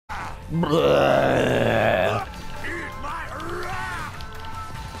Bleh.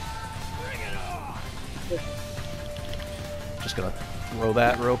 Just gonna throw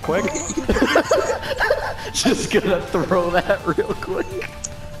that real quick. Just gonna throw that real quick.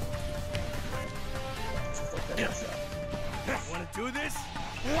 Wanna do this?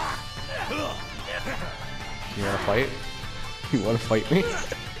 You wanna fight? You wanna fight me?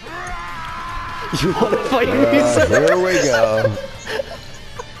 You wanna fight me, sir? Here we go.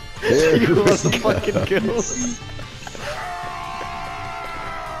 Here You wanna we fucking go. kill?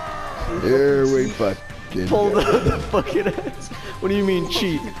 Here we fucking Pull go. the fucking ass. What do you mean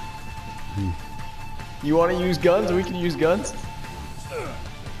cheat? You wanna use guns? We can use guns.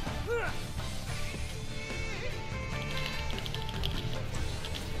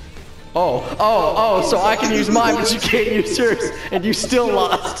 Oh, so I can use mine, but you can't use yours, and you still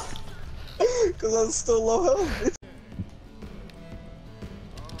lost. Cause I'm still low health.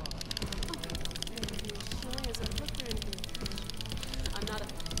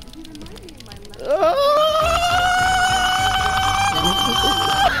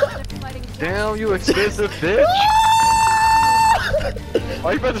 Damn, you expensive bitch!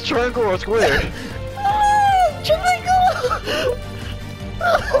 Are you about to triangle or square?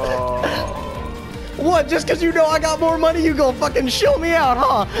 What? Just cause you know I got more money, you gonna fucking show me out,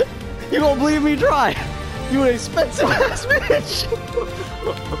 huh? You gonna believe me dry? You an expensive ass bitch.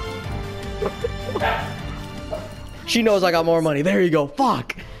 She knows I got more money. There you go.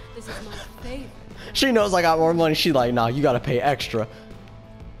 Fuck. This is my favorite. She knows I got more money. She's like, nah, you gotta pay extra.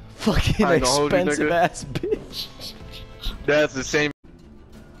 Fucking I ain't gonna hold you, expensive nigga. ass bitch. That's the same.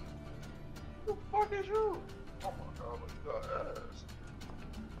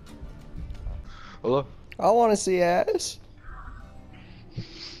 Hello? I wanna see ass.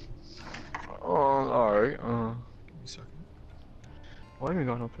 Oh, alright. Give me a second. Why are you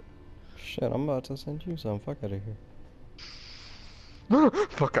going up Shit, I'm about to send you some. Fuck out of here. here?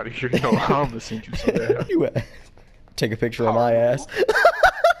 Fuck out of here. No, I'm gonna send you some ass. You ass. Take a picture of my ass.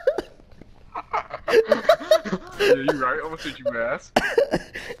 Yeah, you right. I'm gonna send you ass.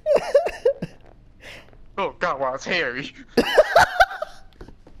 Oh god, wow, it's hairy.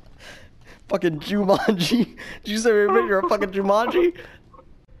 Fucking Jumanji. Did you say a picture of fucking Jumanji?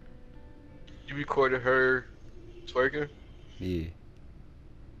 You recorded her twerking? Yeah.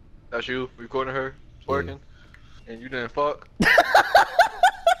 That's you recording her twerking? And you didn't fuck?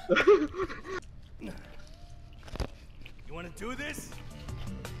 You wanna do this?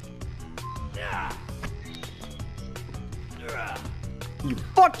 Yeah. You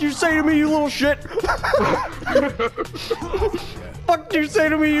fuck you say to me, you little shit. Fuck you say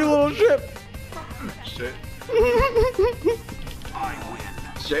to me, you little shit. Shit.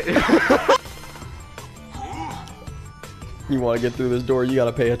 Shit. You want to get through this door, you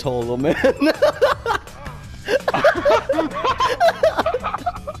gotta pay a toll, little man.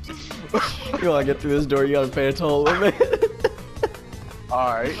 You want to get through this door, you gotta pay a toll, little man.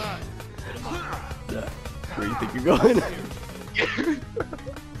 Alright. Where you think you're going?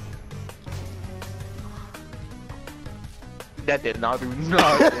 That did not do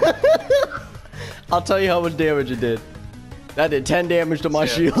nothing. I'll tell you how much damage it did. That did 10 damage to my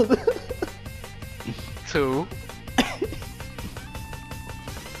shield. 2.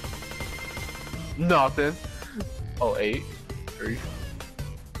 Nothing. Oh, 8. 3.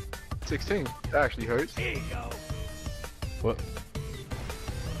 16. That actually hurts. Here you go. What?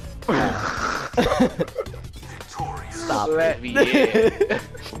 Stop Let it. me in.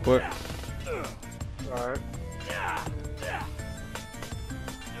 What? Alright.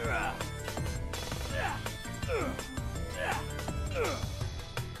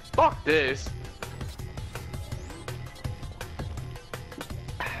 Fuck this.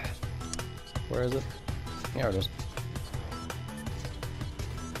 Where is it? Here it is.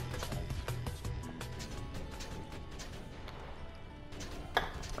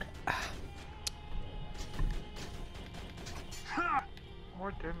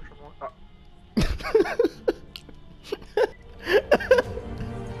 More damage or more.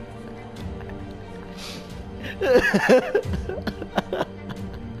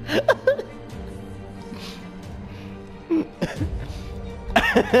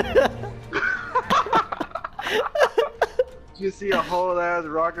 You see a whole ass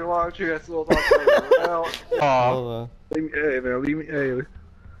rocket launcher that's still around. Hold on. Leave me, hey man, leave me, hey.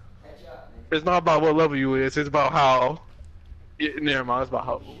 It's not about what level you is, it's about how. Yeah, never mind, it's about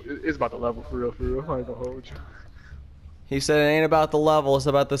how. It's about the level for real, for real. I ain't gonna hold you. He said it ain't about the level, it's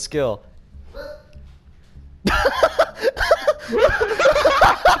about the skill.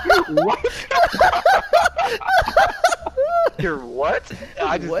 What? You're what?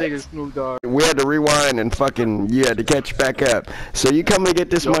 I just think it's Snoop Dogg. We had to rewind and fucking, you had to catch back up. So you come and get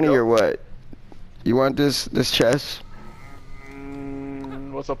this money or what? You want this chest?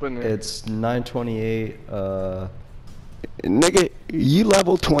 What's up in there? It's 928. Nigga, you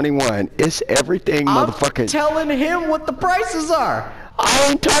level 21. It's everything, motherfucker. I'm telling him what the prices are. I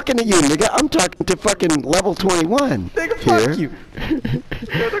ain't talking to you, nigga. I'm talking to fucking level 21. Nigga, fuck you.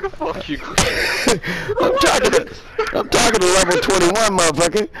 Yeah, nigga, fuck you. I'm talking to level 21,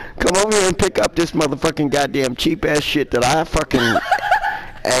 motherfucker. Come over here and pick up this motherfucking goddamn cheap ass shit that I fucking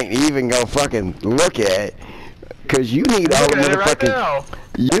ain't even gonna fucking look at. Cause you need all the motherfucking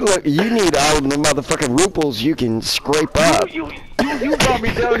you need all the motherfucking ruples you can scrape up. You brought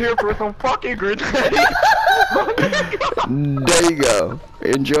me down here for some fucking grenade. There you go.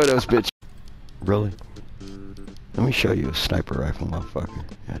 Enjoy those bitches. Really? Let me show you a sniper rifle, motherfucker.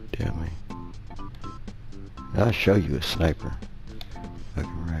 God damn me. I'll show you a sniper.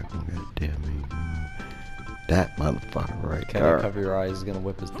 Fucking rifle, god damn me. That motherfucker right Can there. you cover your eyes? He's gonna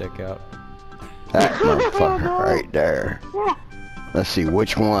whip his dick out. That motherfucker right there. Let's see,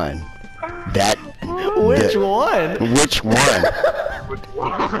 which one? That. Which one? Which one?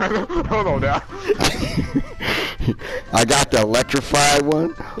 Hold on now. I got the electrified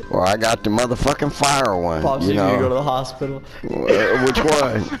one, or I got the motherfucking fire one. Pops, you you need to go to know? the hospital. Which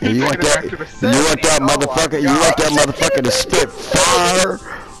one? You want that? You want that motherfucker? You want that motherfucker to spit fire?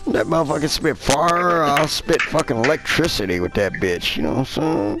 That motherfucker spit fire? I'll spit fucking electricity with that bitch. You know what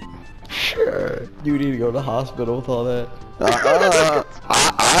I'm saying? Sure. You need to go to the hospital with all that.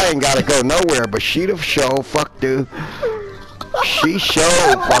 I ain't gotta go nowhere, but she the show, fuck dude. She show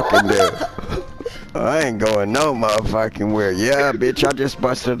fucking dude. I ain't going no motherfucking where. Yeah, bitch, I just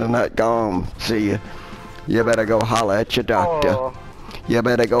busted a nut. Gone. See ya. You better go holler at your doctor. You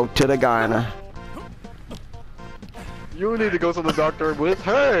better go to the gyna. You need to go to the doctor with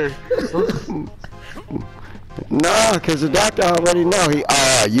her. No, cause the doctor already know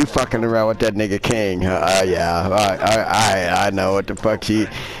you fucking around with that nigga King. Yeah, I know what the fuck what he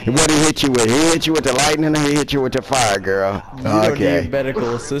hit you with. He hit you with the lightning or he hit you with the fire, girl. You don't need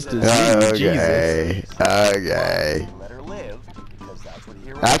medical assistance. You need Jesus. Okay.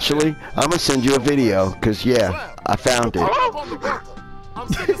 Actually, I'm gonna send you a video, cause yeah, I found it.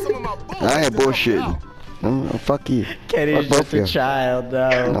 I ain't bullshitting. Fuck you. Kenny's just a child, though.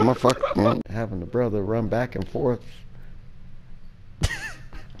 I'm a fucking having the brother run back and forth.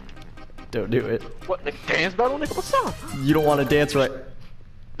 Don't do it. What, the dance battle, nigga? What's up? You don't want to dance right.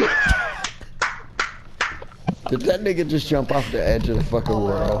 Did that nigga just jump off the edge of the fucking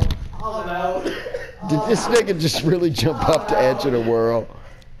world? Oh no. Did this nigga just really jump off the edge of the world?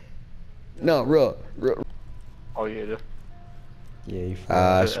 No, real. Oh yeah. Yeah, you.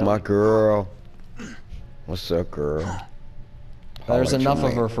 It's my girl. What's up, girl? There's enough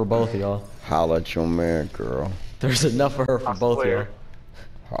of her for both of y'all. Holla at your man, girl. There's enough of her for both of y'all.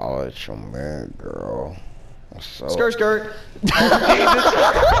 Holla at your man, girl. What's up? Skirt, skirt.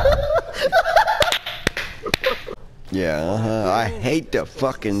 Yeah, I hate to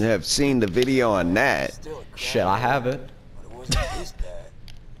fucking have seen the video on that. Shit, I have it.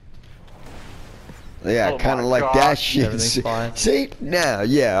 Yeah, Oh kind of my like God. that shit. Everything's fine. See, now,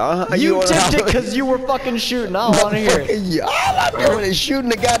 yeah. You wanna tipped it holla- because you were fucking shooting. I don't want to hear it. Yeah, all I'm doing is shooting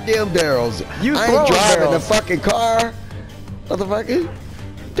the goddamn barrels. You I ain't throwing driving barrels. the fucking car, motherfucker.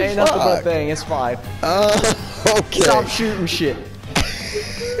 Ain't nothing but Fuck. thing. It's fine. Okay. Stop shooting shit.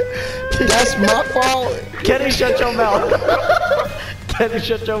 That's my fault. Kenny, shut your mouth. Kenny,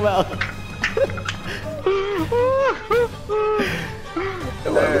 shut your mouth.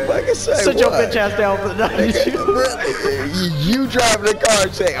 Motherfucker say Sit your what? bitch ass down for the night. You driving the car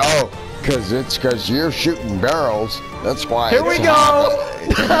and say, oh, cause you're shooting barrels. That's why. Here we it's go.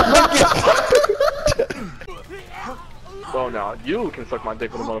 Well, now you can suck my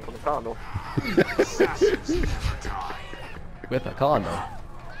dick with a motherfucking condom. With a condom.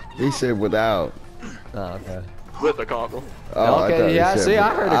 He said without. Oh, okay. With a condom. Oh, Okay, I thought he yeah, said see,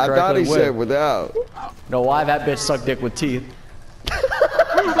 I heard it I thought correctly, he with. said without. No, why that bitch suck dick with teeth?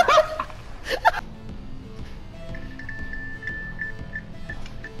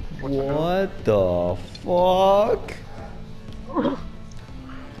 What the fuck?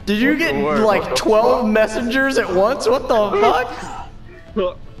 Did you get like 12 messengers at once? What the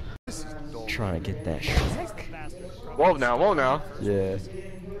fuck? Trying to get that shit. Whoa now. Yeah.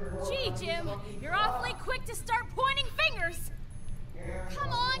 Gee, Jim, you're awfully quick to start pointing fingers. Come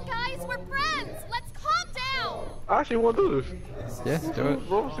on, guys, we're friends. Let's calm down. I actually want to do this. Yeah, do it.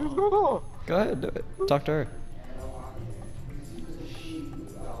 Bro, see what's going on. Go ahead, do it. Talk to her.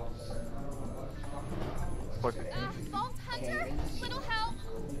 Fuck. Vault Hunter,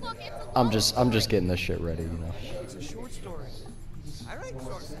 I'm just getting this shit ready, you know. It's a short story. I write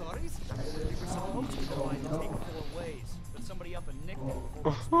short stories. We were supposed to find the take 4 ways, but somebody up and nicked it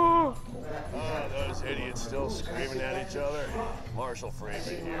before Those idiots still screaming at each other. Marshall Freeman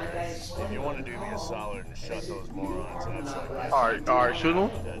here. If you want to do me a solid and shut those morons up, Alright, shoot him.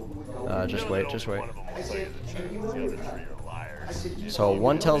 Just wait. One of them will tell you the truth, the other 3 are liars. So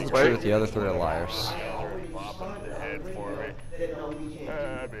one tells the truth, the other 3 are liars. Pop them in the head for me.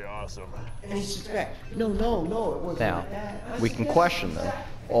 That'd be awesome. No, it wasn't. Now, we can question them.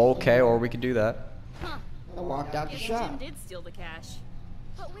 Okay, or we could do that. Huh. I walked out the Guess shop. Jim did steal the cash.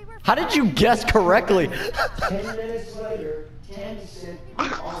 But we were How did you guess correctly? 10 minutes later, 10 said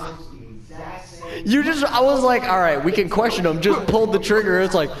almost the exact same. I was like, all right, we can question him. Just pulled the trigger.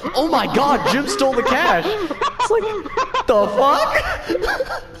 It's like, oh my God, Jim stole the cash. It's like, the fuck?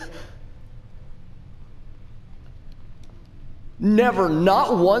 Never,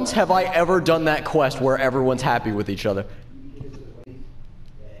 not once have I ever done that quest where everyone's happy with each other.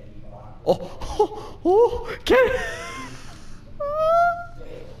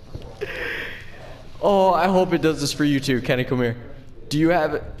 Oh, I hope it does this for you too. Kenny, come here. Do you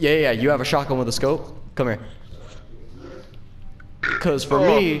have, yeah, you have a shotgun with a scope? Come here. Cause for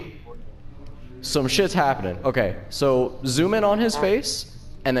me, some shit's happening. Okay, so zoom in on his face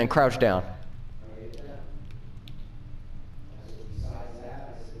and then crouch down.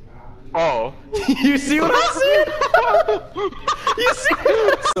 Oh. You see what I'm saying? You see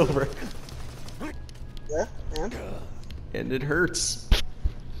it's over. Yeah, and? And it hurts.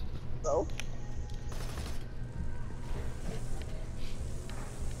 No.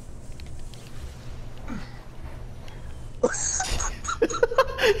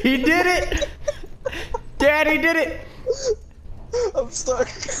 He did it! Daddy did it! I'm stuck.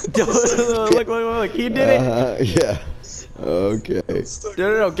 Look, he did it! Yeah. Okay.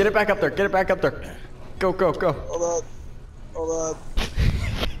 No, get it back up there, get it back up there. Go. Hold on.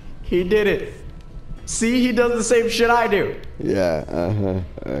 He did it. See, he does the same shit I do. Yeah,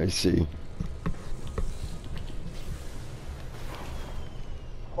 I see.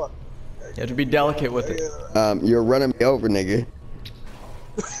 What? You have to be delicate with it. You're running me over, nigga.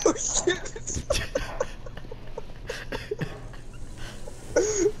 Oh, shit.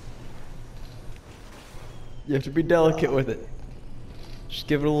 You have to be delicate with it. Just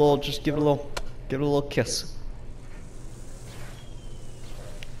give it a little kiss.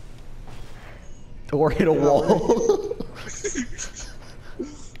 Or hit a wall.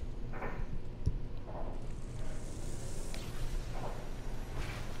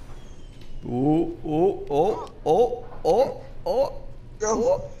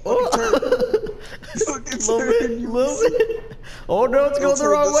 Go. Little bit. Oh no, it's going the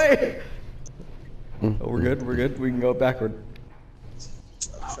wrong way. Oh, we're good. We can go backward.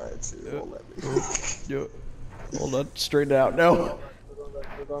 I'm trying to. Won't let me. Hold on, straighten it out. No.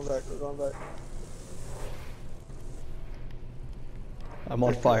 We're going back. I'm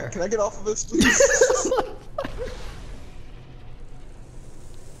on fire. Can I get off of this, please?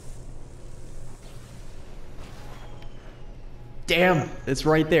 Damn, it's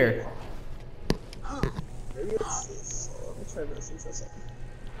right there. Maybe it's this. Let me try this. Is this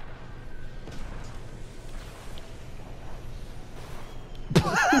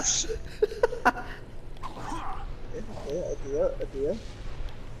oh, shit. Yeah, I do that.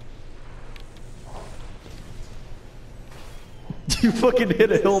 You fucking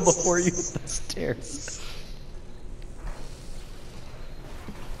hit a hill before you hit the stairs.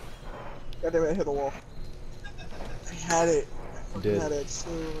 God damn it, I hit a wall. I had it. You did. I had it. So,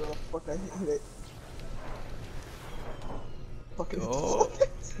 fuck, I hit it. Fucking hit the wall.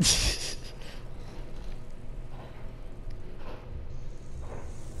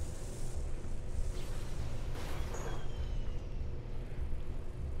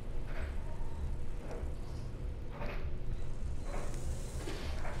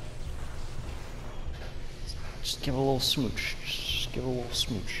 Just give it a little smooch. Just give it a little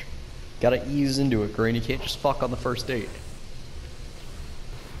smooch. Gotta ease into it, Green. You can't just fuck on the first date.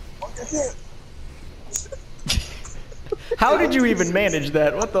 Fuck, I can't. How did you even manage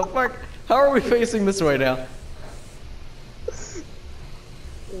that? What the fuck? How are we facing this way now?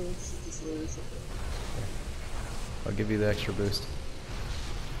 I'll give you the extra boost.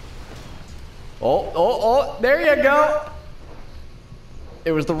 Oh, there you go!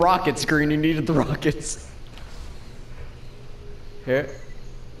 It was the rocket screen, you needed the rockets. Here.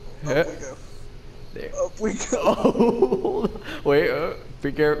 Up we go. There. Up we go. Oh, wait, be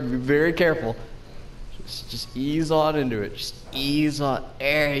very careful. Just ease on into it. Just ease on.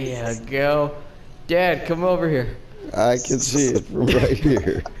 There you go. Dad, come over here. I can see it from right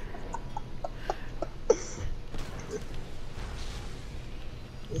here.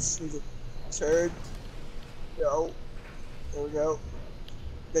 this is a turd. Go. There we go.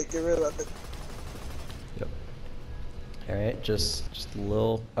 Get rid of it. Yep. All right, just a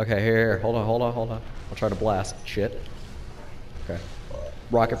little. Okay, here. Hold on. I'll try to blast. Shit. Okay.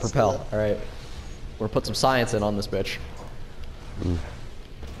 Rocket propel. All right. We're gonna put some science in on this bitch.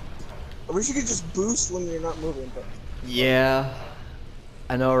 I wish you could just boost when you're not moving. But... Yeah.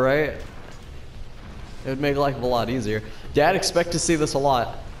 I know, right? It would make life a lot easier. Dad, expect to see this a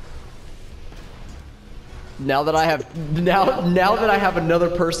lot. Now that I have now that I have another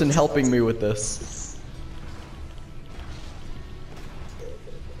person helping me with this.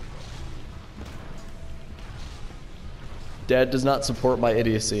 Dad does not support my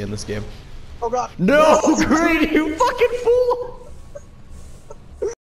idiocy in this game. Oh god. No, Grady, you fucking fool!